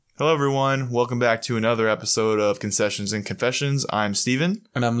Hello, everyone. Welcome back to another episode of Concessions and Confessions. I'm Steven.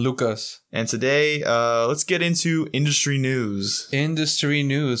 And I'm Lucas. And today, let's get into industry news. Industry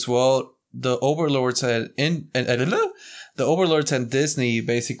news. Well, the overlords and Disney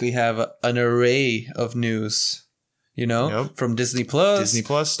basically have an array of news. You know, from Disney Plus,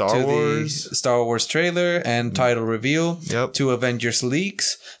 Star Wars, the Star Wars trailer and title reveal, to Avengers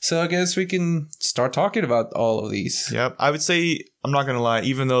leaks. So I guess we can start talking about all of these. Yep. I would say, I'm not going to lie,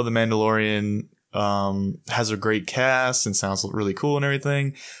 even though The Mandalorian has a great cast and sounds really cool and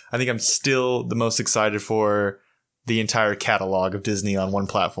everything, I think I'm still the most excited for the entire catalog of Disney on one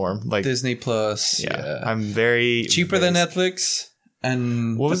platform. Like Disney Plus. Yeah. I'm very... cheaper than Netflix.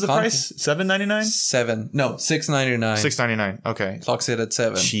 And what was the price? $7.99? $6.99. $6.99. Okay. Clocks it at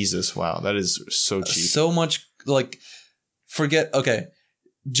 $7. Jesus, wow, that is so cheap. So much,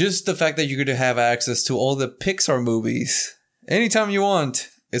 just the fact that you're going to have access to all the Pixar movies anytime you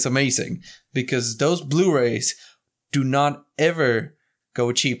want is amazing, because those Blu-rays do not ever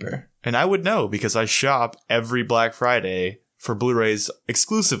go cheaper. And I would know, because I shop every Black Friday for Blu-rays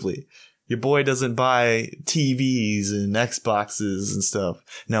exclusively. Your boy doesn't buy TVs and Xboxes and stuff.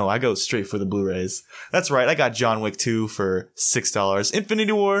 No, I go straight for the Blu-rays. That's right. I got John Wick 2 for $6.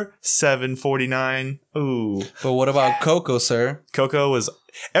 Infinity War, $7.49. Ooh. But what about Coco, sir? Coco was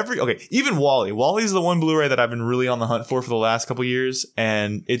even WALL-E. WALL-E's the one Blu-ray that I've been really on the hunt for the last couple years,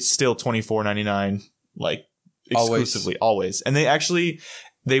 and it's still $24.99, like exclusively, always. And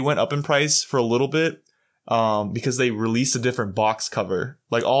they went up in price for a little bit. Because they released a different box cover.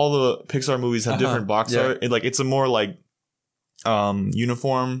 Like all the Pixar movies have different box art. It's a more like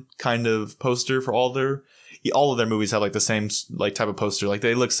uniform kind of poster for all of their movies have like the same like type of poster. Like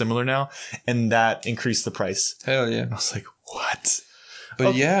they look similar now, and that increased the price. Hell yeah! I was like, what?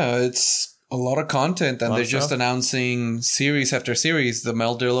 But yeah, it's a lot of content, and they're just announcing series after series. The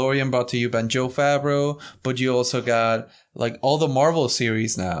Mandalorian brought to you by Joe Favreau, but you also got like all the Marvel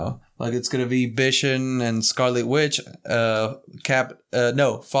series now. Like it's gonna be Vision and Scarlet Witch, Falcon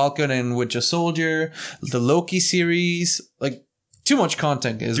and Winter Soldier, the Loki series. Like too much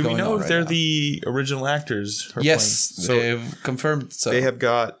content is going on. Do we know if they're the original actors? Yes, they've confirmed. So they have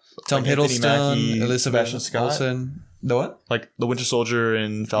got Tom Hiddleston, Elizabeth Olsen. The what? Like the Winter Soldier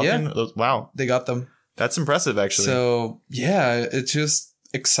and Falcon. Yeah. Wow, they got them. That's impressive, actually. So yeah, it's just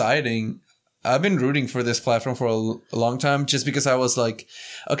exciting. I've been rooting for this platform for a long time, just because I was like,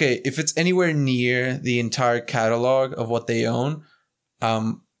 okay, if it's anywhere near the entire catalog of what they own,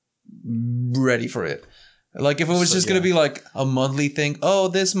 I'm ready for it. Like if it was just going to be like a monthly thing,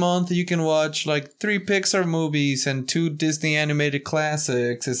 this month you can watch like 3 Pixar movies and 2 Disney animated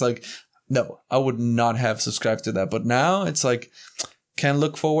classics. It's like, no, I would not have subscribed to that. But now it's like, can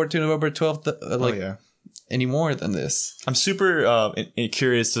look forward to November 12th. Any more than this. I'm super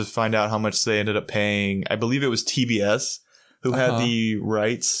curious to find out how much they ended up paying. I believe it was TBS who had the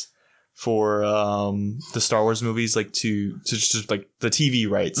rights for the Star Wars movies, like to just like the TV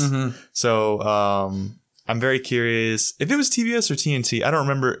rights. Mm-hmm. So I'm very curious if it was TBS or TNT. I don't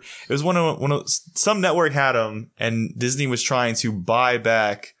remember. It was one of some network had them, and Disney was trying to buy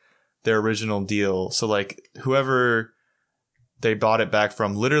back their original deal. So like whoever they bought it back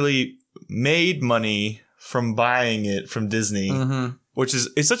from literally made money from buying it from Disney, which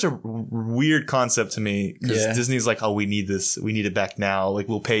it's such a weird concept to me, because Disney's like, we need this, we need it back now, like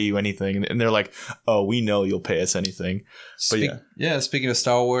we'll pay you anything, and they're like, we know you'll pay us anything. But speaking of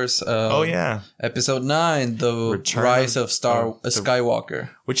Star Wars, Episode 9, the Rise of Skywalker,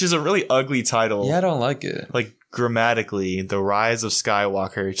 which is a really ugly title. Yeah, I don't like it. Like grammatically, the Rise of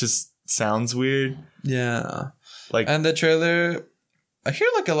Skywalker, it just sounds weird. Yeah, and the trailer, I hear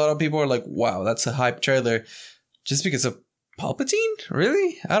like a lot of people are like, wow, that's a hype trailer just because of Palpatine?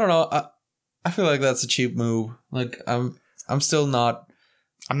 Really? I don't know. I feel like that's a cheap move. Like I'm still not.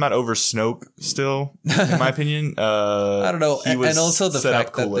 I'm not over Snoke still, in my opinion. I don't know. And also the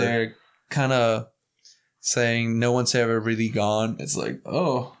fact that they're kind of saying no one's ever really gone. It's like,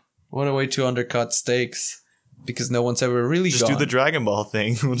 what a way to undercut stakes. Because no one's ever really just gone. Do the Dragon Ball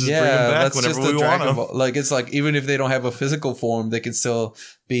thing. We'll just bring them back whenever we want them. Like, it's like, even if they don't have a physical form, they can still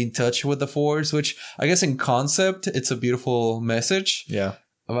be in touch with the Force, which I guess in concept, it's a beautiful message. Yeah.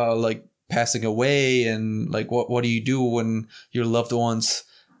 About like passing away, and like what do you do when your loved ones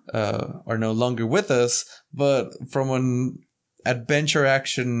are no longer with us. But from an adventure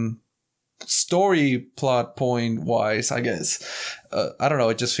action story plot point wise, I guess, I don't know.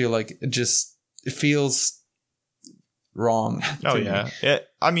 I just feel like it feels wrong.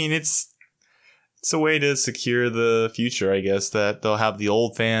 I mean, it's a way to secure the future, I guess, that they'll have the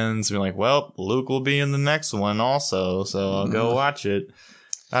old fans be like, well, Luke will be in the next one also, so I'll go watch it.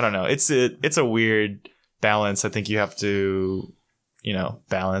 I don't know. It's a weird balance. I think you have to,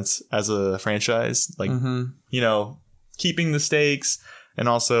 balance as a franchise, like keeping the stakes and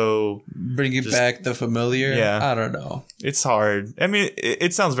also bringing back the familiar. Yeah, I don't know. It's hard. I mean,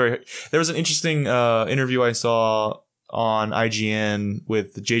 it sounds very. There was an interesting interview I saw on IGN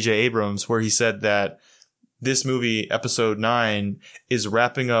with J.J. Abrams where he said that this movie, Episode 9, is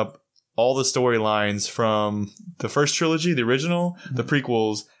wrapping up all the storylines from the first trilogy, the original, the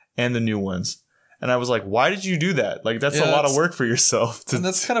prequels, and the new ones. And I was like, why did you do that? Like, that's a lot of work for yourself. And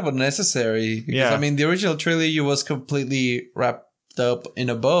that's kind of unnecessary. Because, I mean, the original trilogy was completely wrapped up in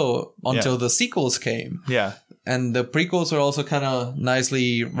a bow until the sequels came. Yeah. And the prequels are also kind of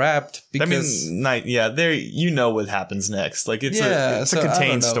nicely wrapped because... there what happens next. Like, it's a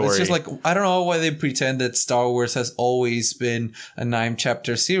contained story. It's just like, I don't know why they pretend that Star Wars has always been a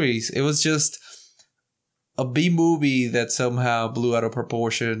 9-chapter series. It was just a B movie that somehow blew out of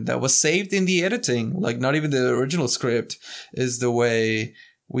proportion, that was saved in the editing. Like, not even the original script is the way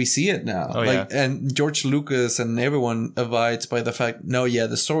we see it now. And George Lucas and everyone abides by the fact,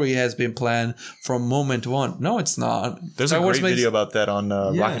 the story has been planned from moment one. No, it's not. There's a great video about that on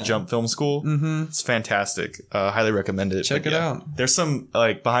Rocket Jump Film School. Mm-hmm. It's fantastic. Highly recommend it. Check it out. There's some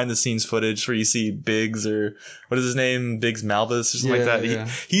like behind the scenes footage where you see Biggs, or what is his name? Biggs Malbus or something like that. Yeah.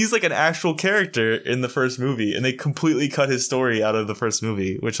 He's like an actual character in the first movie, and they completely cut his story out of the first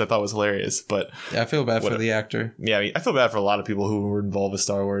movie, which I thought was hilarious. But I feel bad for the actor. Yeah, I feel bad for a lot of people who were involved with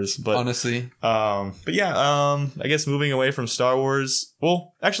Star Wars, but honestly, I guess moving away from Star Wars.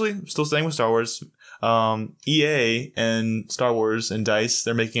 Well, actually, still staying with Star Wars. EA and Star Wars and DICE,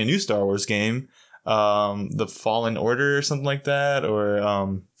 they're making a new Star Wars game, The Fallen Order or something like that,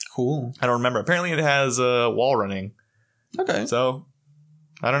 or cool. I don't remember. Apparently, it has wall running. Okay. So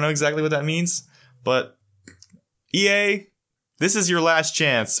I don't know exactly what that means, but EA, this is your last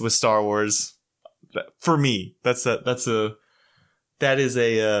chance with Star Wars. For me, that's a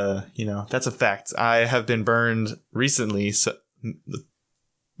fact. I have been burned recently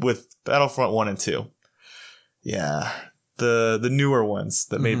with Battlefront 1 and 2. Yeah. The newer ones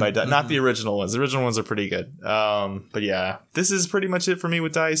that made by DICE, not the original ones. The original ones are pretty good. But yeah, this is pretty much it for me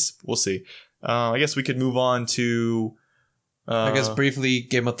with DICE. We'll see. I guess we could move on to I guess briefly,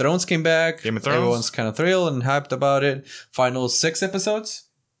 Game of Thrones came back. Game of Thrones. Everyone's kind of thrilled and hyped about it. Final 6 episodes?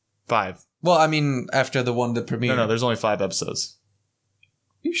 5. Well, I mean, after the one that premiered. No, there's only 5 episodes.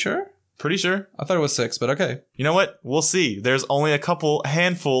 You sure? Pretty sure. I thought it was 6, but okay. You know what? We'll see. There's only a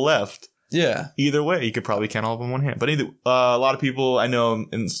handful left. Yeah. Either way, you could probably count all of them in one hand. But a lot of people I know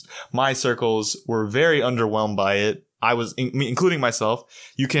in my circles were very underwhelmed by it. I was, including myself.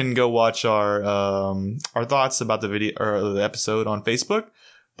 You can go watch our thoughts about the video or the episode on Facebook.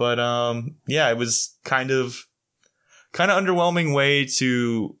 But it was kind of underwhelming way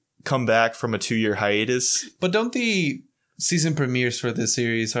to come back from a 2-year hiatus. But don't the season premieres for this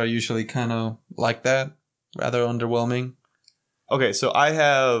series are usually kind of like that, rather underwhelming? Okay, so I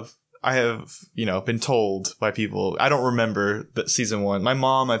have been told by people. I don't remember the season 1. My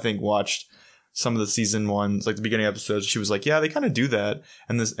mom, I think, watched some of the season 1s, like the beginning episodes. She was like, "Yeah, they kind of do that."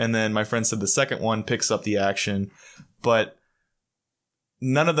 And then my friend said the second one picks up the action, but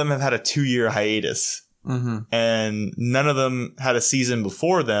none of them have had a 2-year hiatus, and none of them had a season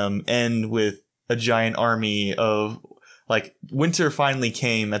before them end with a giant army of. Like, winter finally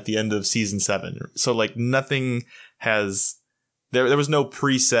came at the end of season 7. So, like, nothing has... There was no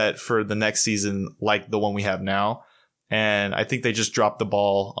preset for the next season like the one we have now. And I think they just dropped the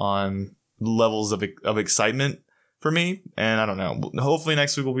ball on levels of excitement for me. And I don't know. Hopefully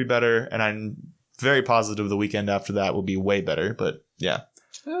next week will be better. And I'm very positive the weekend after that will be way better. But, yeah.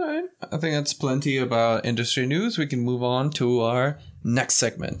 All right. I think that's plenty about industry news. We can move on to our next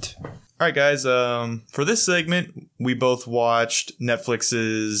segment. All right, guys. For this segment, we both watched the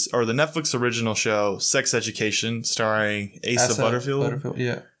Netflix original show, Sex Education, starring Asa Butterfield.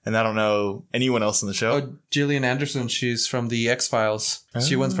 Yeah. And I don't know anyone else in the show. Oh, Gillian Anderson. She's from the X-Files. Oh.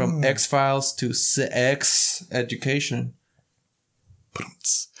 She went from X-Files to Sex Education.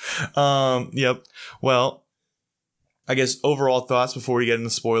 Yep. Well, I guess overall thoughts before we get into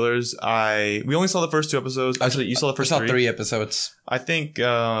spoilers. We only saw the first 2 episodes. Actually, you saw the first 3. I saw 3 episodes. I think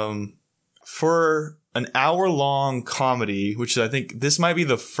for an hour-long comedy, which I think this might be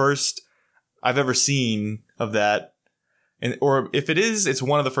the first I've ever seen of that, or if it is, it's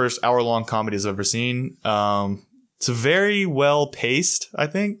one of the first hour-long comedies I've ever seen. It's very well-paced, I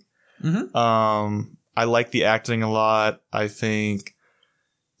think. I like the acting a lot. I think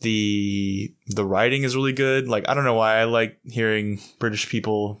The writing is really good. Like, I don't know why I like hearing British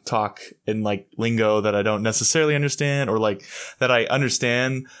people talk in like lingo that I don't necessarily understand, or like that I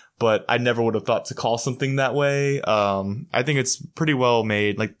understand, but I never would have thought to call something that way. I think it's pretty well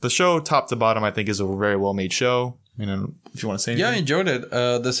made. Like, the show top to bottom, I think, is a very well made show. You know, if you want to say anything. Yeah, I enjoyed it.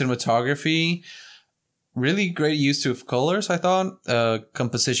 The cinematography, really great use of colors, I thought.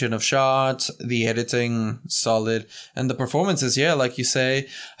 Composition of shots, the editing, solid. And the performances, yeah, like you say,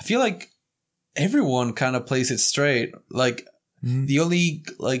 I feel like everyone kind of plays it straight. Like, the only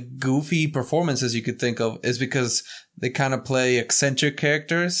like goofy performances you could think of is because they kind of play eccentric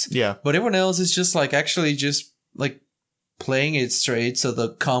characters. Yeah. But everyone else is just like actually just like playing it straight. So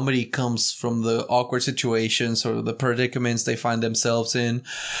the comedy comes from the awkward situations or the predicaments they find themselves in.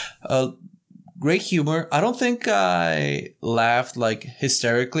 Great humor. I don't think I laughed like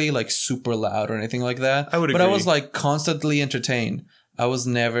hysterically, like super loud or anything like that. I would agree. But I was like constantly entertained. I was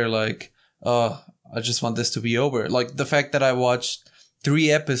never like, oh, I just want this to be over. Like, the fact that I watched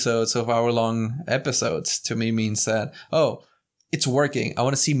 3 episodes of hour-long episodes to me means that, oh, it's working. I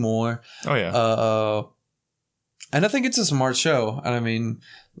want to see more. Oh, yeah. And I think it's a smart show. And I mean,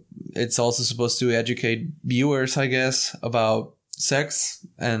 it's also supposed to educate viewers, I guess, about sex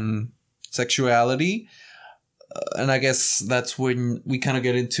and sexuality. And I guess that's when we kind of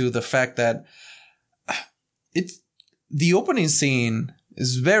get into the fact that the opening scene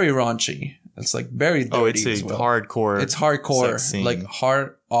is very raunchy. It's like very dirty. Oh, it's a hardcore. It's hardcore, sex scene. like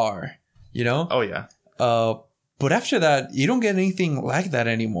hard R, you know? Oh, yeah. But after that, you don't get anything like that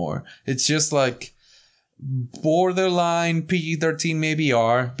anymore. It's just like borderline PG-13, maybe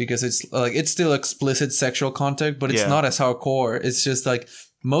R, because it's like, it's still explicit sexual content, but it's not as hardcore. It's just like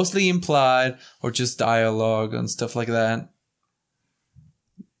mostly implied or just dialogue and stuff like that.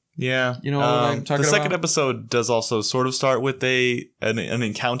 Yeah. You know what I'm talking about? The second episode does also sort of start with an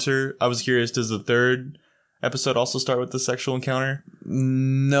encounter. I was curious, does the third episode also start with the sexual encounter?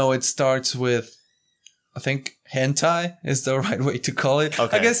 No, it starts with, I think, hentai is the right way to call it.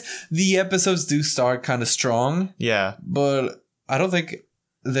 Okay. I guess the episodes do start kind of strong. Yeah. But I don't think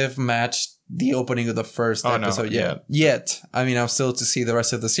they've matched the opening of the first episode yet. I mean, I'm still to see the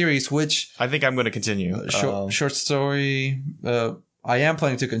rest of the series, which... I think I'm going to continue. Short story... I am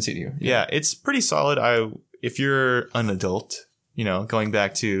planning to continue. Yeah, it's pretty solid. If you're an adult, you know, going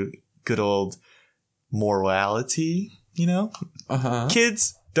back to good old morality, you know,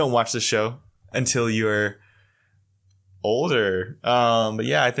 kids don't watch the show until you're older. But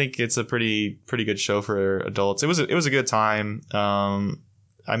yeah, I think it's a pretty good show for adults. It was a good time.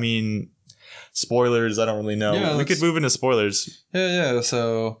 I mean, spoilers, I don't really know. Yeah, we could move into spoilers. Yeah.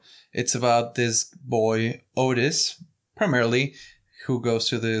 So it's about this boy, Otis, primarily, who goes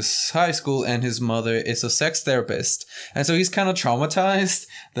to this high school, and his mother is a sex therapist. And so he's kind of traumatized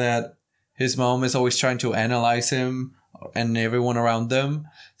that his mom is always trying to analyze him and everyone around them.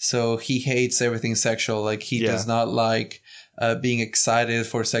 So he hates everything sexual. Like, he does not like being excited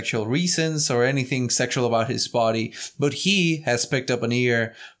for sexual reasons or anything sexual about his body. But he has picked up an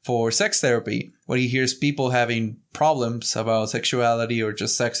ear for sex therapy. When he hears people having problems about sexuality or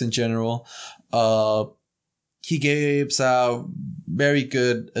just sex in general, he gives out very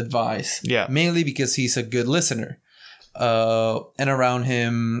good advice. Yeah. Mainly because he's a good listener. And around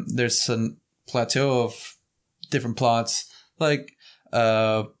him, there's a plateau of different plots. Like,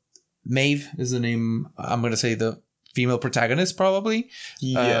 Maeve is the name, I'm going to say the female protagonist, probably.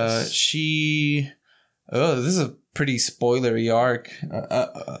 Yes. This is a pretty spoilery arc,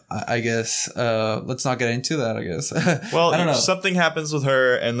 I guess. Let's not get into that, I guess. Well, I don't know. Something happens with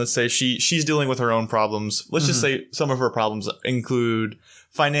her, and let's say she's dealing with her own problems. Let's just say some of her problems include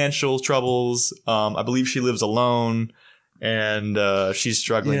financial troubles. I believe she lives alone, and she's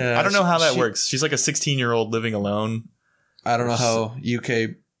struggling. Yeah, I don't know how that works. She's like a 16-year-old living alone. I don't know how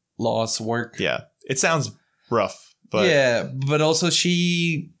UK laws work. Yeah. It sounds rough. But yeah, but also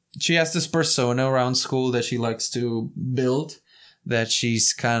she has this persona around school that she likes to build, that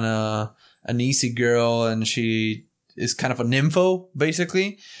she's kind of an easy girl and she is kind of a nympho,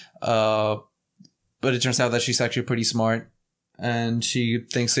 basically. But it turns out that she's actually pretty smart and she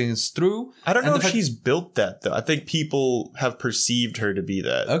thinks things through. I don't know if she's built that, though. I think people have perceived her to be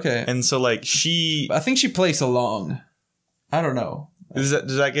that. Okay. And so, like, I think she plays along. I don't know. Does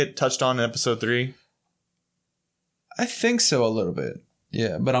that get touched on in episode 3? I think so, a little bit.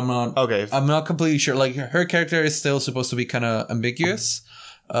 Yeah, but I'm not. Okay. I'm not completely sure. Like, her character is still supposed to be kind of ambiguous.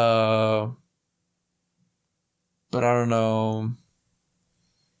 But I don't know.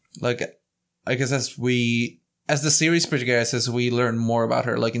 Like, I guess as the series progresses, we learn more about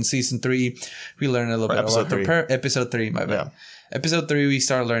her. Like in season 3, we learn a little bit about her. Episode 3, my bad. episode 3, we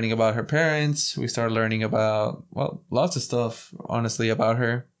start learning about her parents. We start learning about, well, lots of stuff, honestly, about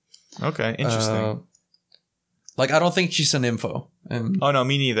her. Okay, interesting. Like, I don't think she's an info. And Oh, no,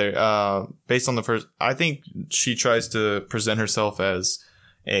 me neither. Based on the first, I think she tries to present herself as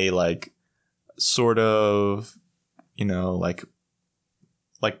a, like, sort of, you know, like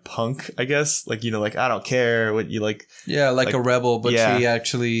punk, I guess. Like, you know, like, I don't care what you like. yeah, like a rebel, but yeah. she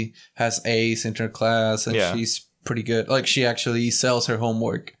actually has A's in her class, and Yeah. she's pretty good. Like, she actually sells her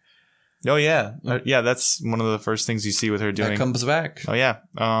homework. Oh, yeah. Yeah, that's one of the first things you see with her doing. That comes back. Oh, yeah.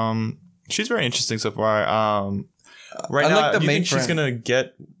 She's very interesting so far. Right I now, like the do you main think she's friend. gonna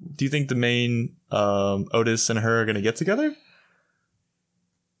get? Do you think the main Otis and her are gonna get together?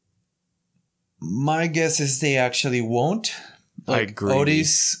 My guess is they actually won't. I agree.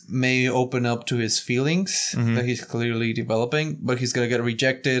 Otis may open up to his feelings Mhm. that he's clearly developing, but he's gonna get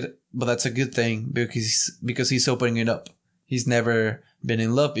rejected. But that's a good thing because he's opening it up. He's never been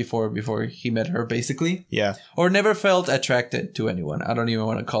in love before he met her, basically, Yeah. or never felt attracted to anyone. I don't even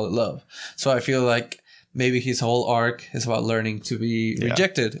want to call it love. So I feel like maybe his whole arc is about learning to be Yeah.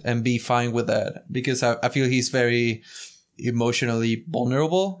 rejected and be fine with that, because I feel he's very emotionally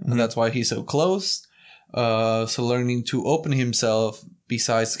vulnerable, Mhm. and that's why he's so close. So learning to open himself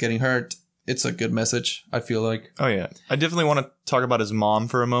besides getting hurt, it's a good message, I feel like. Oh yeah. I definitely want to talk about his mom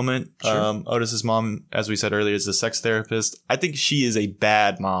for a moment. Sure. Otis's mom, as we said earlier, is a sex therapist. I think she is a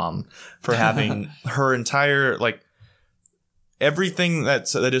bad mom for having her entire, like, everything that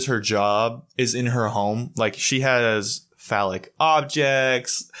is her job is in her home. Like, she has phallic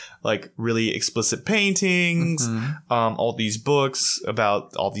objects, like really explicit paintings, Mhm. all these books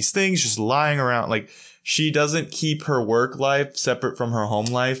about all these things just lying around. Like, she doesn't keep her work life separate from her home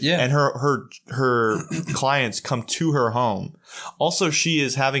life. Yeah. And her clients come to her home. Also, she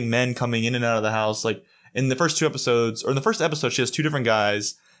is having men coming in and out of the house. Like, in the first 2 episodes, or in the first episode, she has 2 different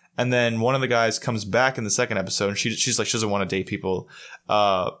guys. And then one of the guys comes back in the second episode, and she's like, she doesn't want to date people.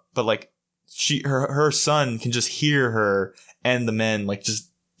 But like, her son can just hear her and the men, like, just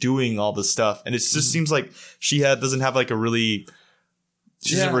doing all this stuff. And it just seems like she doesn't have like a really,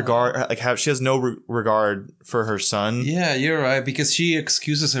 she doesn't Yeah. regard, like, she has no regard for her son. Yeah, you're right, because she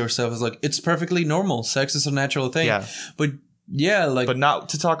excuses herself as like, it's perfectly normal. Sex is a natural thing. Yeah. But yeah, like, But not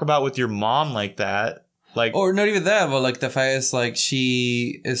to talk about with your mom like that. Like, or not even that, but like the fact is like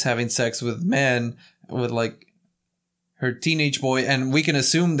she is having sex with men, with like her teenage boy, and we can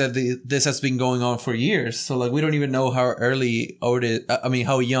assume that this has been going on for years. So like, we don't even know how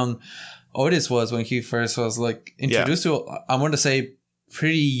how young Otis was when he first was like introduced to. I want to say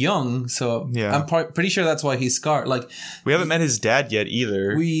pretty young, so Yeah. I'm pretty sure that's why he's scarred. Like, we haven't met his dad yet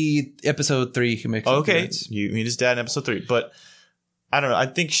either. episode 3 he makes Okay, appearance. you meet his dad in episode 3, but I don't know. I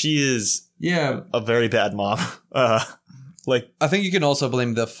think she is Yeah, a very bad mom. Like, I think you can also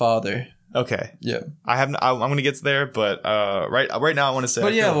blame the father. okay, Yeah, I'm going to get there, but right now I want to say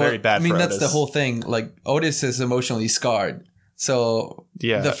but I yeah, feel very bad. I mean for that's Otis. the whole thing. Like, Otis is emotionally scarred, so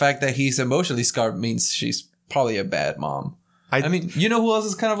Yeah, the fact that he's emotionally scarred means she's probably a bad mom. I- I mean, you know who else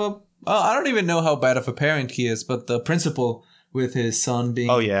is kind of I don't even know how bad of a parent he is, but the principal with his son being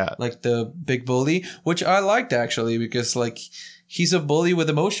oh yeah, like the big bully, which I liked actually, because like he's a bully with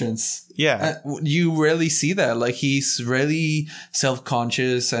emotions. yeah, You rarely see that. Like, he's really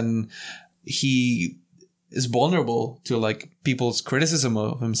self-conscious, and he is vulnerable to like people's criticism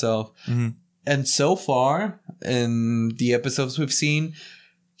of himself. Mhm. And so far in the episodes we've seen,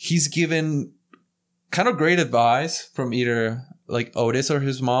 he's given kind of great advice from either like Otis or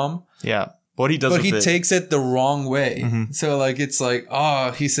his mom, yeah. What he does, but with he it, takes it the wrong way. Mhm. So like, it's like,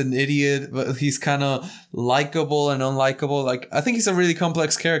 oh, he's an idiot, but he's kind of likable and unlikable. Like, I think he's a really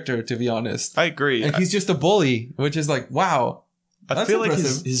complex character, to be honest. I agree. And he's just a bully, which is like, wow. I That's feel like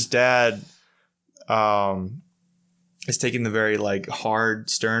impressive. his dad is taking the very like hard,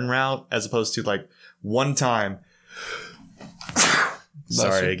 stern route, as opposed to like one time.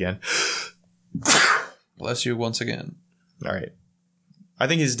 Sorry you. again. Bless you once again. All right. I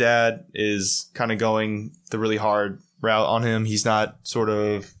think his dad is kind of going the really hard route on him. He's not sort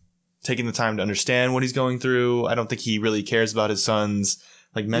of taking the time to understand what he's going through. I don't think he really cares about his son's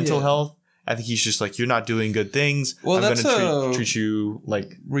like mental Yeah. health. I think he's just like, you're not doing good things. Well, I'm that's going to treat you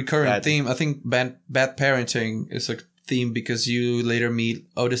like, Recurring Bad. theme. I think bad parenting is a theme, because you later meet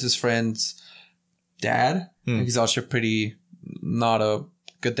Otis's friend's dad. Hmm. And he's also pretty not a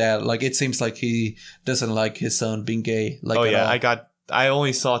good dad. Like, it seems like he doesn't like his son being gay. Like, oh at yeah, all. I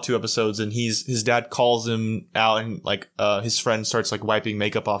only saw 2 episodes, and his dad calls him out, and like his friend starts like wiping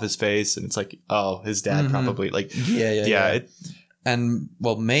makeup off his face, and it's like, oh, his dad Mhm. probably like Yeah. yeah. And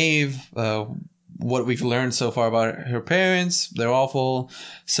well, Maeve, what we've learned so far about her parents. They're awful.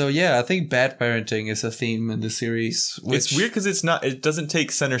 So yeah, I think bad parenting is a theme in the series. It's weird because it doesn't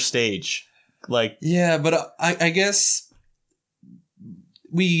take center stage. Like, yeah, but I guess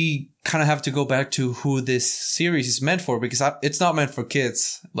we kind of have to go back to who this series is meant for, because it's not meant for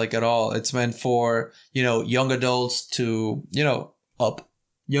kids, like, at all. It's meant for, young adults to, up.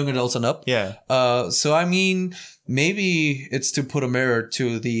 Young adults and up. Yeah. So, I mean, maybe it's to put a mirror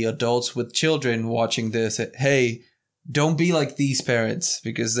to the adults with children watching this. Hey, don't be like these parents,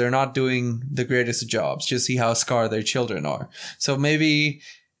 because they're not doing the greatest of jobs. Just see how scarred their children are. So maybe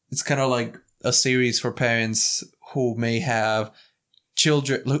it's kind of like a series for parents who may have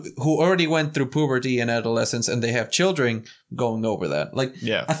children who already went through puberty and adolescence, and they have children going over that. Like,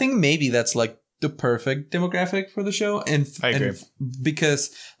 yeah. I think maybe that's like the perfect demographic for the show. And I agree. And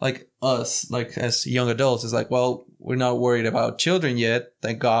because like us, like as young adults, is like, well, we're not worried about children yet,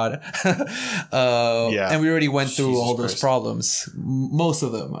 thank God. And we already went through all those problems, most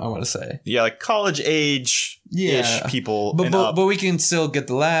of them, I want to say. Yeah, like college age ish people, but we can still get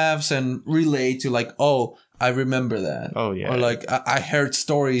the laughs and relate to, like, oh, I remember that. Oh yeah, or like I heard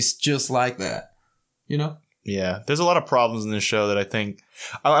stories just like that. Yeah, there's a lot of problems in this show that I think.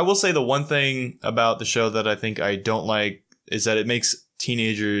 I will say the one thing about the show that I think I don't like is that it makes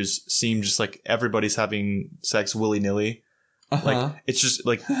teenagers seem just like everybody's having sex willy-nilly. Like, it's just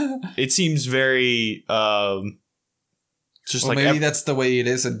like, it seems very, just like maybe that's the way it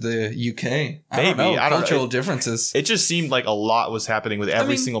is in the UK. I don't know. Cultural differences. It just seemed like a lot was happening with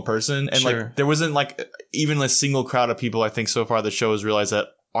every single person. And like, there wasn't like even a single crowd of people, I think so far the show has realized that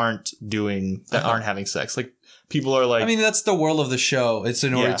aren't having sex. Like, people are like, I mean, that's the world of the show. It's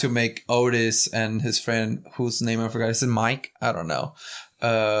in order to make Otis and his friend, whose name I forgot, is it Mike? I don't know.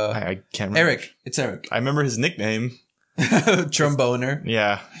 I can't remember. Eric. It's Eric. I remember his nickname. Tromboner.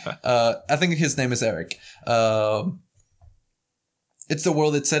 Yeah. I think his name is Eric. It's the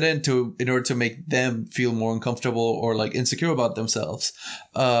world it's set in order to make them feel more uncomfortable or like insecure about themselves.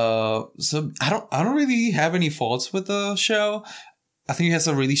 So I don't really have any faults with the show. I think it has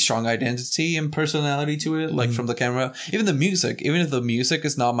a really strong identity and personality to it, like from the camera. Even the music, even if the music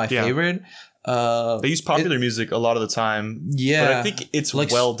is not my favorite. They use popular music a lot of the time. Yeah. But I think it's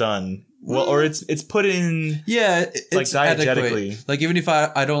like, well done. Well, or it's put in. Yeah. It's like diegetically. Adequate. Like, even if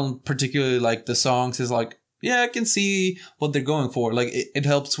I don't particularly like the songs, it's like, yeah, I can see what they're going for. Like, it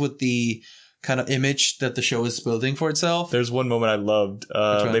helps with the kind of image that the show is building for itself. There's one moment I loved.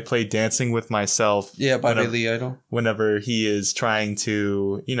 They play Dancing with Myself. Yeah, by Billy Idol. Whenever he is trying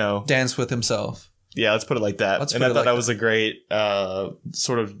to, dance with himself. Yeah, let's put it like that. And I thought that was a great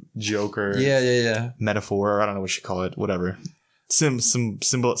sort of joke or metaphor. Or I don't know what you call it. Whatever.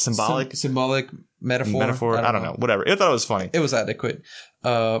 Symbolic? Symbolic metaphor. I don't know. Whatever. I thought it was funny. It was adequate.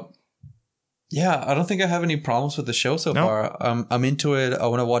 Yeah, I don't think I have any problems with the show so far. I'm into it. I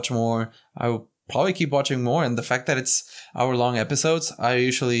want to watch more. I will probably keep watching more. And the fact that it's hour-long episodes, I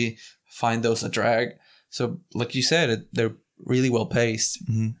usually find those a drag. So, like you said, they're really well-paced.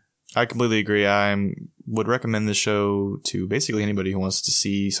 Mm-hmm. I completely agree. I would recommend this show to basically anybody who wants to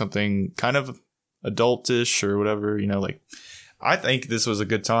see something kind of adultish or whatever. I think this was a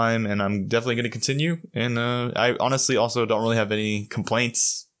good time, and I'm definitely going to continue. And I honestly also don't really have any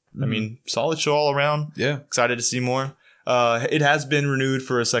complaints. I mean, solid show all around. Yeah. Excited to see more. It has been renewed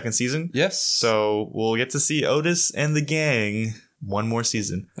for a second season. Yes. So we'll get to see Otis and the gang one more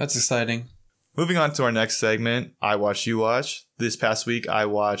season. That's exciting. Moving on to our next segment, I Watch, You Watch. This past week, I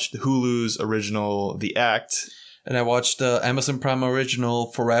watched Hulu's original, The Act. And I watched the Amazon Prime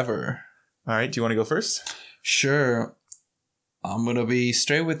original, Forever. All right. Do you want to go first? Sure. I'm going to be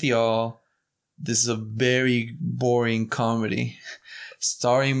straight with y'all. This is a very boring comedy.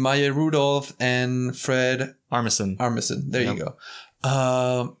 Starring Maya Rudolph and Fred Armisen. There you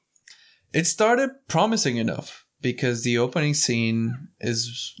go. It started promising enough because the opening scene it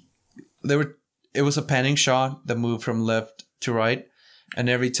was a panning shot that moved from left to right, and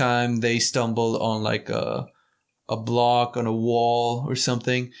every time they stumbled on like a block on a wall or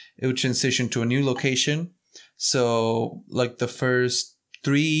something, it would transition to a new location. So like the first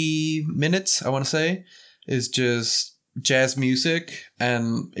 3 minutes, I want to say, is just jazz music,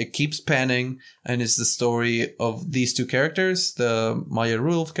 and it keeps panning, and it's the story of these two characters, the Maya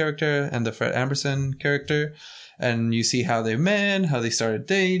Rudolph character and the Fred Armisen character, and you see how they met, how they started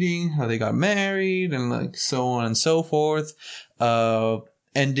dating, how they got married, and like so on and so forth,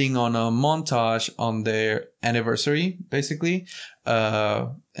 ending on a montage on their anniversary, basically,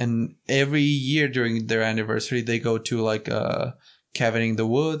 and every year during their anniversary they go to like a cabin in the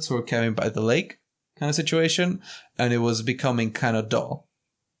woods or cabin by the lake kind of situation, and it was becoming kind of dull.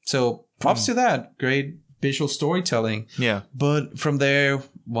 So props to that. Great visual storytelling. Yeah. But from there,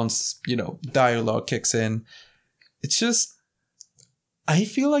 once, dialogue kicks in, it's just, I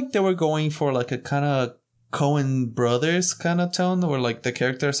feel like they were going for like a kind of Coen Brothers kind of tone where like the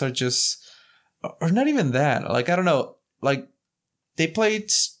characters are just, or not even that. Like, I don't know, like they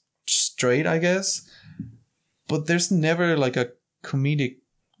played straight, I guess, but there's never like a comedic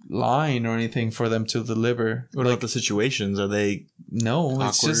line or anything for them to deliver. What about the situations? Are they No,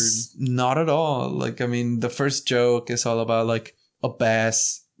 it's awkward? just not at all. Like, I mean, the first joke is all about like a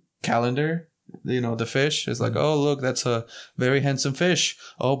bass calendar. The fish is like, oh, look, that's a very handsome fish.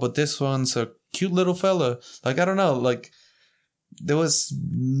 Oh, but this one's a cute little fella. Like, I don't know. Like, there was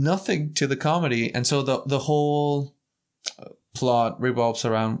nothing to the comedy. And so the whole plot revolves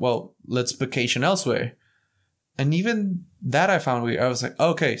around, well, let's vacation elsewhere. And even that I found weird. I was like,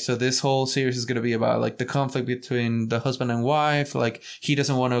 okay, so this whole series is going to be about like the conflict between the husband and wife. Like, he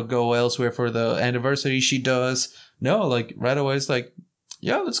doesn't want to go elsewhere for the anniversary. She does. No, like right away it's like,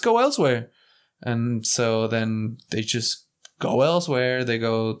 yeah, let's go elsewhere. And so then they just go elsewhere. They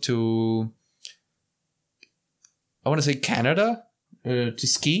go to, I want to say Canada to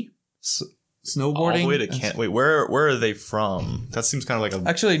ski, snowboarding. Wait, where are they from? That seems kind of like a...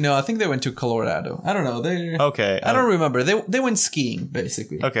 Actually, no, I think they went to Colorado. I don't know. Okay. I don't remember. They went skiing,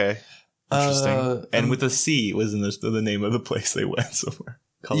 basically. Okay. Interesting. And with a C was in the name of the place they went somewhere.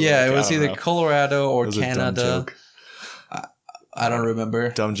 Yeah, it was either Colorado or That was a dumb Canada. joke. I don't remember.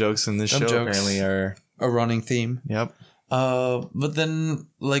 Dumb jokes in this Dumb show jokes. apparently are... A running theme. Yep. But then,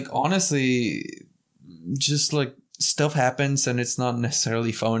 like, honestly, just like stuff happens and it's not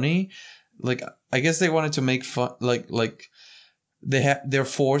necessarily funny. Like, I guess they wanted to make fun, like they're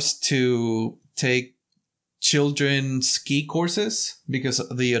forced to take children ski courses because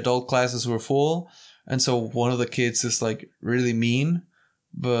the adult classes were full. And so one of the kids is like really mean,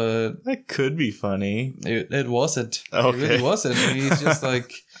 but That could be funny. it wasn't. Okay. It really wasn't. And he's just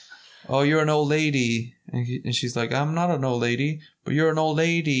like, oh, you're an old lady. And she's like, I'm not an old lady, but you're an old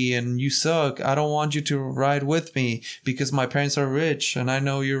lady and you suck. I don't want you to ride with me because my parents are rich and I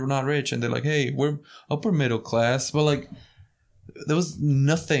know you're not rich. And they're like, hey, we're upper middle class. But like, there was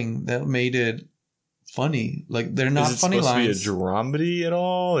nothing that made it funny. Like, they're not Is it funny supposed lines. to be a dramedy at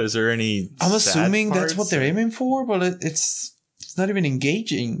all? Is there any I'm sad assuming that's parts? what they're aiming for, but it's not even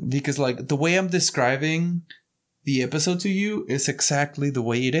engaging because like the way I'm describing the episode to you is exactly the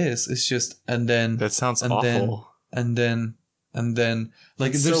way it is. It's just, and then, That sounds and awful. then,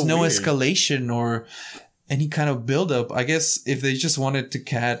 like, That's there's so no weird. escalation or any kind of build-up. I guess if they just wanted to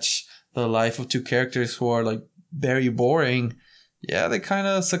catch the life of two characters who are like very boring, yeah, they kind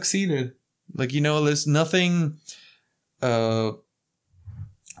of succeeded. Like, there's nothing,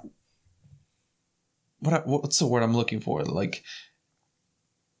 what's the word I'm looking for? Like,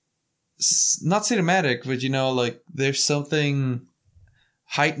 not cinematic, but like there's something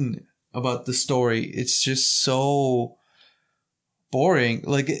heightened about the story. It's just so boring.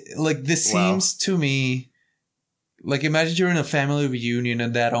 Like this Wow. seems to me like, imagine you're in a family reunion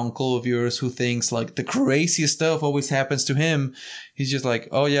and that uncle of yours who thinks like the craziest stuff always happens to him. He's just like,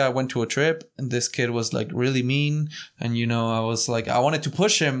 oh yeah, I went to a trip and this kid was like really mean. And I was like, I wanted to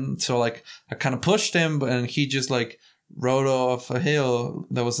push him. So like I kind of pushed him and he just like rode off a hill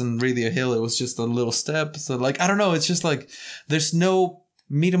that wasn't really a hill. It was just a little step. So like, I don't know. It's just like, there's no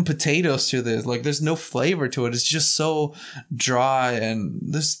meat and potatoes to this. Like, there's no flavor to it. It's just so dry and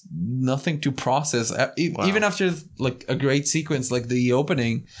there's nothing to process. Wow. Even after like a great sequence, like the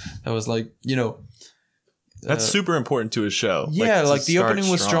opening, that was like, That's super important to a show. yeah, to like the start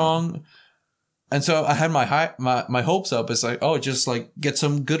opening was strong. And so I had my hopes up. It's like, oh, just like get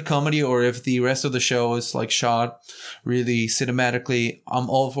some good comedy, or if the rest of the show is like shot really cinematically, I'm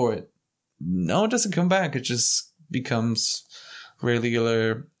all for it. No, it doesn't come back. It just becomes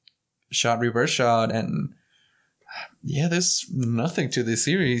regular shot, reverse shot. And yeah, there's nothing to this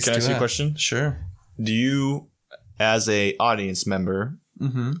series. Can I ask you a question? Sure. Do you, as a audience member,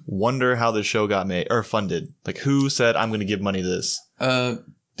 wonder how the show got made or funded? Like, who said, I'm going to give money to this?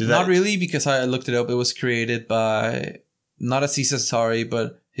 Not really, because I looked it up. It was created by not Aziz Ansari,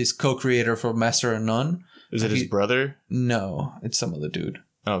 but his co-creator for Master and None. Is it his brother? No, it's some other dude.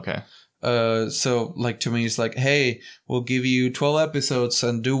 Okay. So like to me, it's like, hey, we'll give you 12 episodes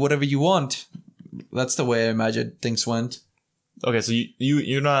and do whatever you want. That's the way I imagine things went. Okay, so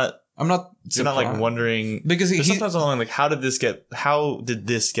you're not. I'm not. You're not like wondering because sometimes I'm like, how did this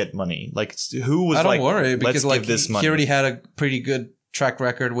get money? Like, who was? I don't like, worry because let's like give this money. he already had a pretty good track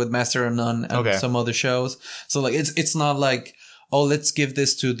record with Master and None and some other shows. So like it's not like, oh, let's give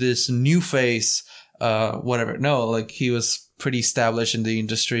this to this new face whatever. No, like he was pretty established in the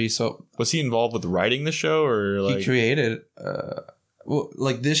industry. So was he involved with writing the show, or like he created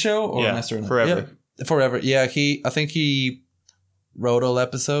like this show or Master of None? Forever? Yeah, Forever. Yeah, I think he wrote all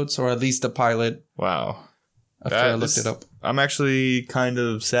episodes, or at least the pilot. Wow. After I looked it up. I'm actually kind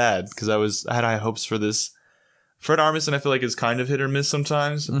of sad because I had high hopes for this. Fred Armisen, I feel like is kind of hit or miss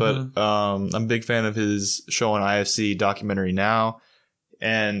sometimes, but I'm a big fan of his show on IFC, Documentary Now,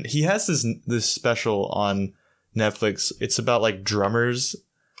 and he has this special on Netflix. It's about like drummers,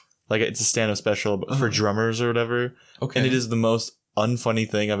 like it's a stand-up special but for drummers or whatever. Okay, and it is the most unfunny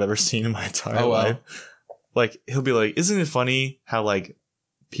thing I've ever seen in my entire life. Like he'll be like, "Isn't it funny how like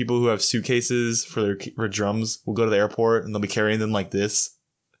people who have suitcases for drums will go to the airport and they'll be carrying them like this?"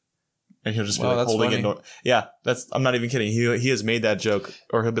 And he'll just be like holding it. Yeah, I'm not even kidding. He has made that joke,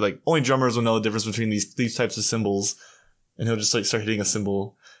 or he'll be like, only drummers will know the difference between these types of cymbals, and he'll just like start hitting a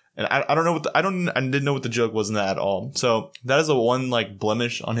cymbal. And I don't know I didn't know what the joke was in that at all. So that is the one like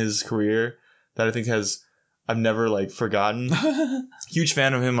blemish on his career that I think I've never like forgotten. Huge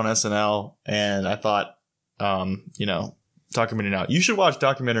fan of him on SNL, and I thought, Documentary Now. You should watch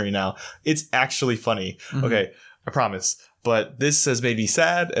Documentary Now. It's actually funny. Mm-hmm. Okay, I promise. But this has made me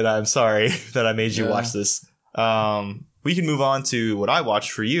sad, and I'm sorry that I made you watch this. We can move on to what I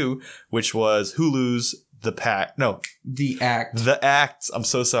watched for you, which was Hulu's The Act. The Act. I'm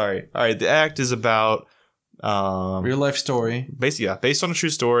so sorry. All right, The Act is about real life story. Based on a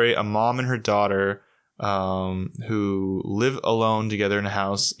true story. A mom and her daughter who live alone together in a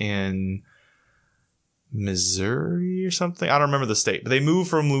house in Missouri or something. I don't remember the state, but they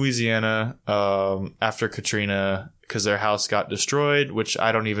moved from Louisiana after Katrina because their house got destroyed, which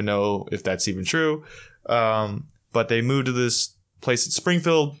I don't even know if that's even true. But they moved to this place in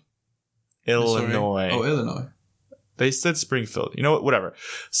Springfield, Illinois. Oh, Illinois. They said Springfield. You know what? Whatever.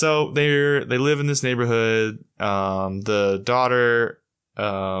 So they live in this neighborhood. The daughter,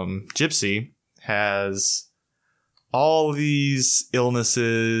 Gypsy, has all these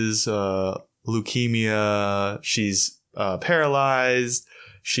illnesses, leukemia. She's paralyzed.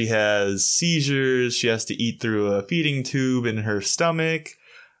 She has seizures. She has to eat through a feeding tube in her stomach.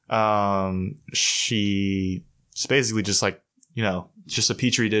 She's basically just like, just a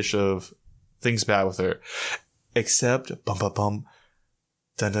petri dish of things bad with her. Except, dun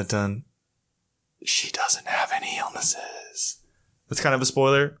dun dun, she doesn't have any illnesses. That's kind of a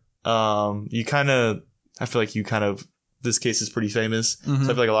spoiler. I feel like this case is pretty famous. Mm-hmm. So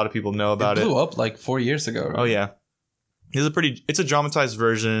I feel like a lot of people know about it. It blew up like 4 years ago. Right? Oh yeah. It's a dramatized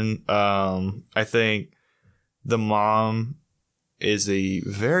version. I think the mom is a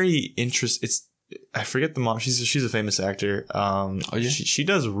very I forget the mom. She's a famous actor. She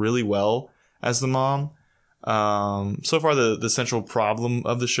does really well as the mom. So far the central problem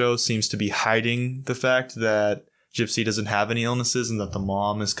of the show seems to be hiding the fact that Gypsy doesn't have any illnesses and that the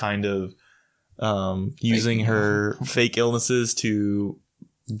mom is kind of using her fake illnesses to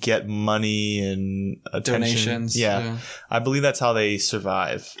get money and attention. Donations. Yeah. I believe that's how they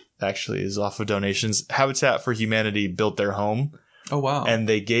survive, actually, is off of donations. Habitat for Humanity built their home. Oh, wow. And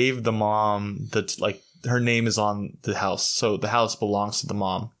they gave the mom her name is on the house. So the house belongs to the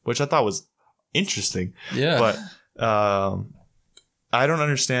mom, which I thought was interesting. Yeah. But I don't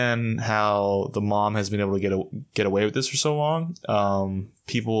understand how the mom has been able to get away with this for so long.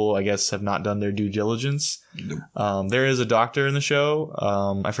 People, I guess, have not done their due diligence. Nope. There is a doctor in the show.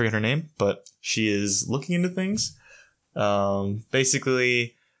 I forget her name, but she is looking into things.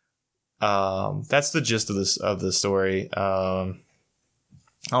 Basically, that's the gist of the story.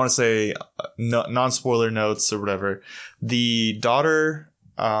 I want to say non-spoiler notes or whatever. The daughter,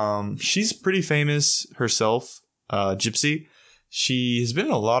 she's pretty famous herself, Gypsy. She has been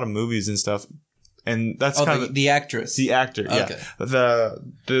in a lot of movies and stuff, and that's kind of the actress, the actor. Yeah. Okay.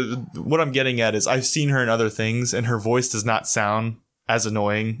 The what I'm getting at is I've seen her in other things, and her voice does not sound as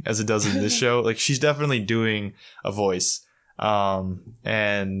annoying as it does in this show. Like she's definitely doing a voice,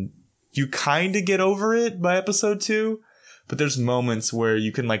 and you kind of get over it by episode 2. But there's moments where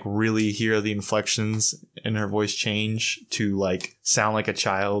you can like really hear the inflections in her voice change to like sound like a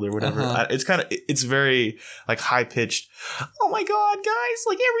child or whatever. Uh-huh. It's very like high pitched. Oh my God, guys,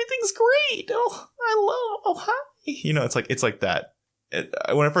 like everything's great. Hi. It's like that.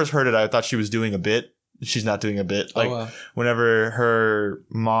 When I first heard it, I thought she was doing a bit. She's not doing a bit. Like whenever her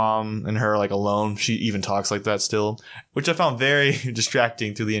mom and her like alone, she even talks like that still, which I found very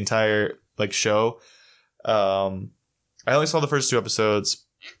distracting through the entire like show. I only saw the first 2 episodes,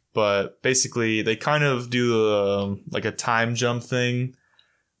 but basically they kind of do like a time jump thing.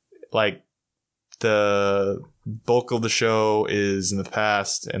 Like the bulk of the show is in the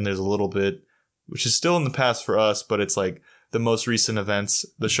past, and there's a little bit which is still in the past for us, but it's like the most recent events.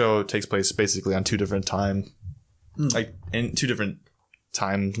 The show takes place basically on two different like in two different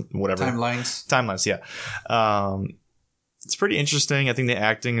timelines. Yeah. It's pretty interesting. I think the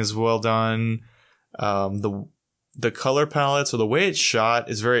acting is well done. The color palettes or the way it's shot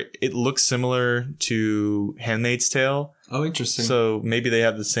is it looks similar to Handmaid's Tale. Oh, interesting. So maybe they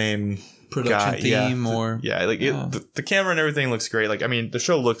have the same production theme or... Yeah, like the camera and everything looks great. Like, I mean, the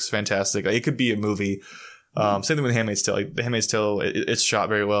show looks fantastic. Like, it could be a movie. Same thing with Handmaid's Tale. Like, the Handmaid's Tale, it's shot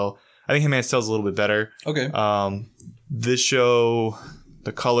very well. I think Handmaid's Tale is a little bit better. Okay. This show,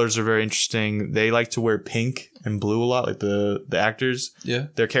 the colors are very interesting. They like to wear pink and blue a lot, like the actors. Yeah.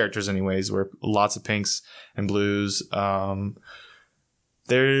 Their characters anyways wear lots of pinks and blues.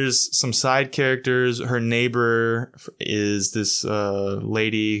 There's some side characters. Her neighbor is this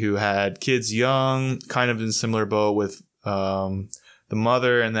lady who had kids young, kind of in similar boat with the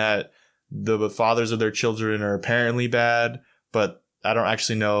mother, and that the fathers of their children are apparently bad, but I don't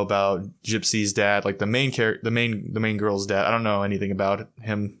actually know about Gypsy's dad, like the main girl's dad. I don't know anything about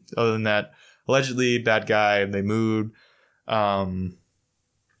him other than that allegedly bad guy, and they moved. One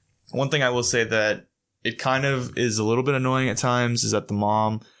thing I will say that it kind of is a little bit annoying at times is that the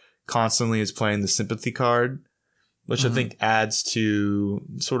mom constantly is playing the sympathy card, which I think adds to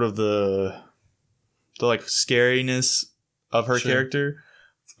sort of the like scariness of her character.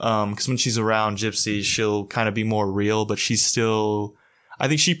 Because when she's around Gypsy, she'll kind of be more real, but she's still, I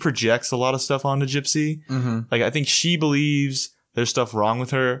think she projects a lot of stuff onto Gypsy. Like, I think she believes there's stuff wrong with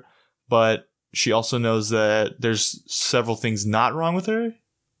her, but she also knows that there's several things not wrong with her.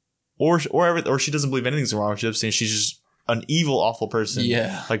 Or she doesn't believe anything's wrong with Gypsy, and she's just an evil, awful person.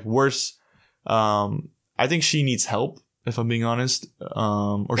 Yeah. Like, worse. I think she needs help, if I'm being honest.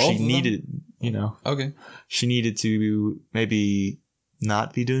 Or both she needed, Okay. She needed to maybe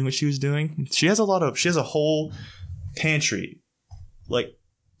not be doing what she was doing. She has a whole pantry, like,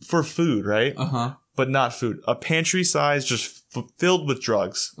 for food, right? But not food. A pantry size just filled with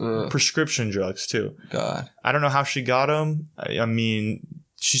drugs. Prescription drugs, too. God. I don't know how she got them. I mean...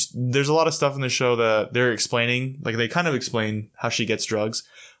 there's a lot of stuff in the show that they're explaining. Like, they kind of explain how she gets drugs.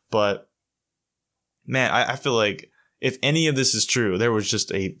 But, man, I feel like if any of this is true, there was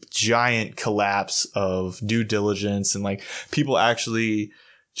just a giant collapse of due diligence and, like, people actually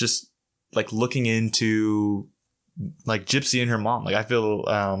just, like, looking into, like, Gypsy and her mom. Like, I feel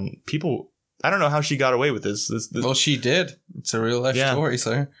people... I don't know how she got away with this. Well, she did. It's a real life story,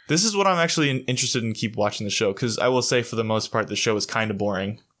 sir. This is what I'm actually interested in keep watching the show, because I will say for the most part the show is kind of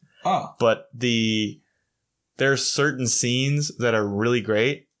boring. But there are certain scenes that are really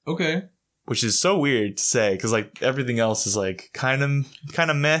great. Okay. Which is so weird to say, because like everything else is like kind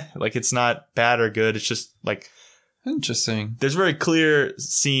of meh. Like, it's not bad or good. It's just like interesting. There's very clear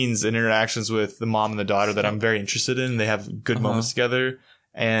scenes and interactions with the mom and the daughter that I'm very interested in. They have good moments together.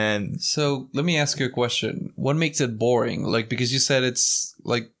 And so let me ask you a question. What makes it boring? Like, because you said it's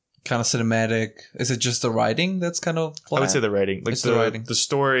like kind of cinematic. Is it just the writing that's kind of flat? I would say the writing. Like, the writing. The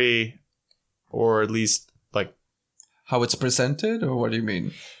story, or at least like how it's presented, or what do you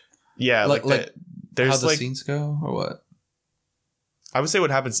mean? Yeah, like there's how the scenes go, or what? I would say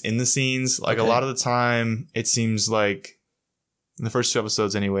what happens in the scenes. Like, a lot of the time it seems like in the first 2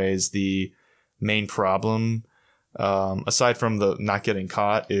 episodes anyways, the main problem, aside from the not getting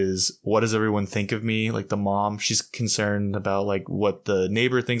caught, is what does everyone think of me? Like, the mom, she's concerned about like what the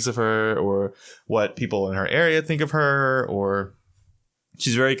neighbor thinks of her, or what people in her area think of her, or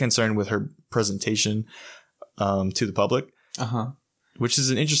she's very concerned with her presentation to the public, which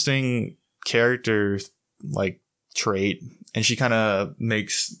is an interesting character like trait. And she kind of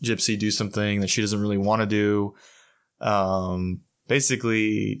makes Gypsy do something that she doesn't really want to do.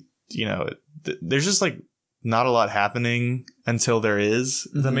 Basically, there's just like not a lot happening until there is,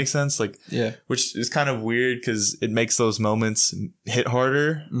 if that makes sense. Like, yeah, which is kind of weird because it makes those moments hit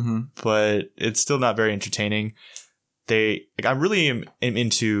harder, but it's still not very entertaining. I really am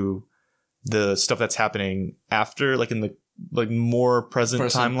into the stuff that's happening after, like in the more present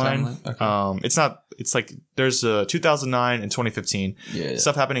timeline. Okay. It's like there's 2009 and 2015. Yeah.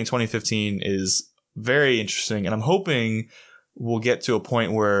 Stuff happening in 2015 is very interesting, and I'm hoping we'll get to a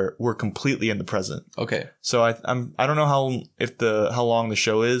point where we're completely in the present. Okay. So I don't know how long the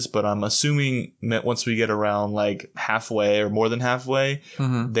show is, but I'm assuming that once we get around like halfway or more than halfway,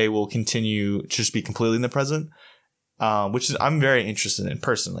 they will continue to just be completely in the present, which is I'm very interested in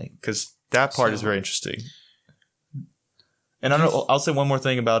personally, because that part is very interesting. And I'll say one more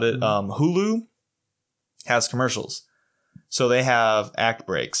thing about it. Hulu has commercials, so they have act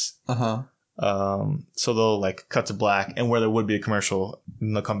breaks. So they'll like cut to black, and where there would be a commercial,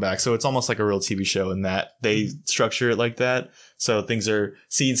 and they'll come back. So it's almost like a real TV show in that they structure it like that. So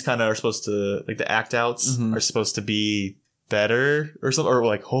scenes kind of are supposed to, like the act outs are supposed to be better or something, or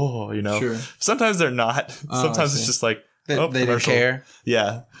like, oh, you know, Sure. Sometimes they're not. Sometimes it's just like, they don't care.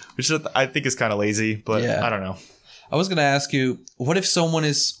 Yeah. Which I think is kind of lazy, but Yeah. I don't know. I was going to ask you, what if someone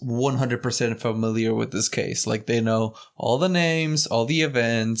is 100% familiar with this case? Like they know all the names, all the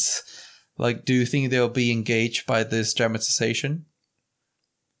events. Like, do you think they'll be engaged by this dramatization?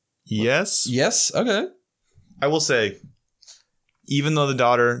 Yes. Yes? Okay. I will say, even though the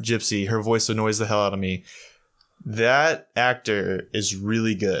daughter, Gypsy, her voice annoys the hell out of me, that actor is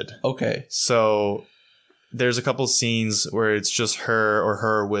really good. Okay. So there's a couple scenes where it's just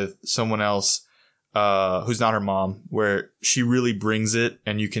her with someone else who's not her mom, where she really brings it,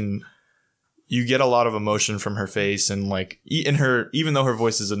 and you get a lot of emotion from her face, and like even though her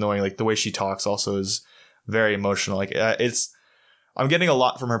voice is annoying, like the way she talks also is very emotional. Like I'm getting a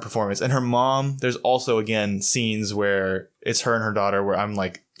lot from her performance. And her mom, there's also again scenes where it's her and her daughter where I'm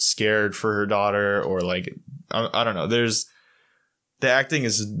like scared for her daughter, or like I don't know. The acting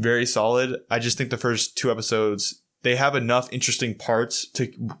is very solid. I just think the first 2 episodes, they have enough interesting parts to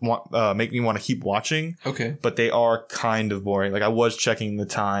make me want to keep watching. Okay. But they are kind of boring. Like I was checking the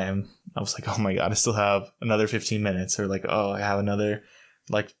time. I was like, oh my God, I still have another 15 minutes. Or like, oh, I have another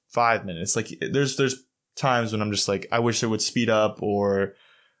like 5 minutes. Like there's times when I'm just like, I wish it would speed up, or,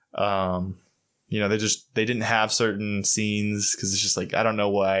 you know, they didn't have certain scenes because it's just like, I don't know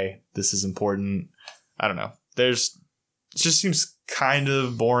why this is important. I don't know. It just seems kind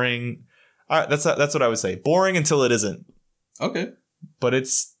of boring. That's what I would say. Boring until it isn't. Okay. But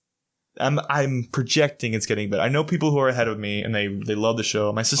I'm projecting it's getting better. I know people who are ahead of me, and they love the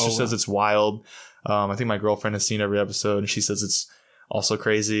show. My sister says it's wild. I think my girlfriend has seen every episode, and she says it's also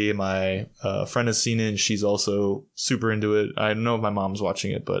crazy. My friend has seen it, and she's also super into it. I don't know if my mom's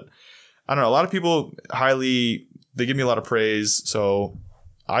watching it, but I don't know. A lot of people they give me a lot of praise, so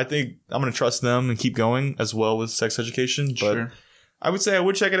I think I'm going to trust them and keep going as well with Sex Education. But Sure. I would say I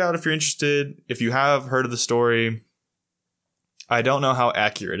would check it out if you're interested. If you have heard of the story, I don't know how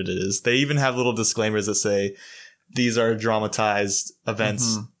accurate it is. They even have little disclaimers that say these are dramatized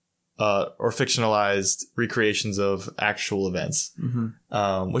events or fictionalized recreations of actual events.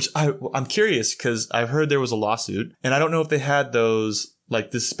 Which I'm curious, because I've heard there was a lawsuit, and I don't know if they had those, like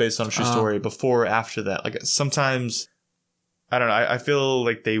this is based on a true story, before or after that. Like sometimes, I don't know. I feel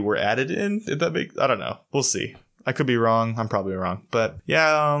like they were added in. Did that make? I don't know. We'll see. I could be wrong. I'm probably wrong. But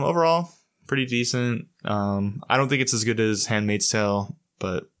yeah, overall, pretty decent. I don't think it's as good as Handmaid's Tale,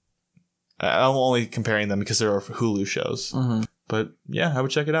 but I'm only comparing them because they're Hulu shows. But yeah, I would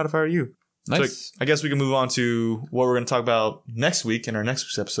check it out if I were you. Nice. So I guess we can move on to what we're going to talk about next week in our next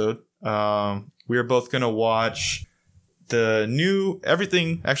week's episode. We are both going to watch the new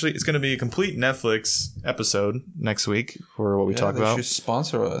everything. Actually, it's going to be a complete Netflix episode next week for what we talk about. They should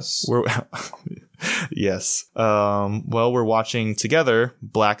sponsor us. Yes. Well, we're watching together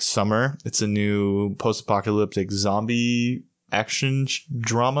Black Summer. It's a new post-apocalyptic zombie action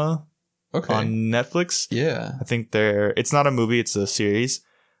drama on Netflix. Yeah. I think it's not a movie, it's a series.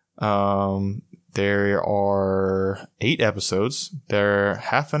 There are 8 episodes. They're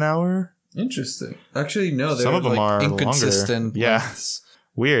half an hour. Interesting. Actually, no, Some of them are inconsistent. longer. Yeah.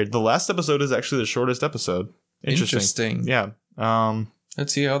 Weird. The last episode is actually the shortest episode. Interesting. Yeah.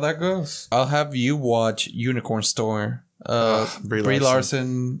 Let's see how that goes. I'll have you watch Unicorn Store. Brie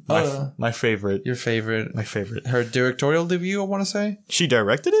Larson. My favorite. Your favorite. My favorite. Her directorial debut, I want to say. She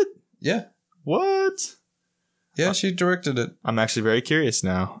directed it? Yeah. What? Yeah, she directed it. I'm actually very curious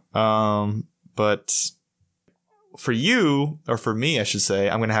now. But for you, or for me, I should say,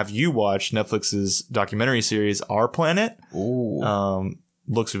 I'm going to have you watch Netflix's documentary series, Our Planet. Ooh.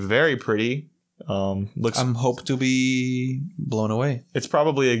 Looks very pretty. I'm hope to be blown away. It's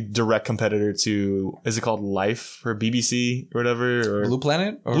probably a direct competitor to, is it called Life or BBC or whatever? Or Blue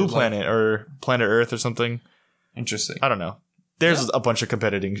Planet? Or Blue Planet or Planet Earth or something. Interesting. I don't know. There's a bunch of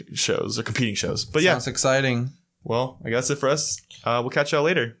competing shows. But Sounds exciting. Well, I guess that's it for us. We'll catch y'all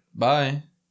later. Bye.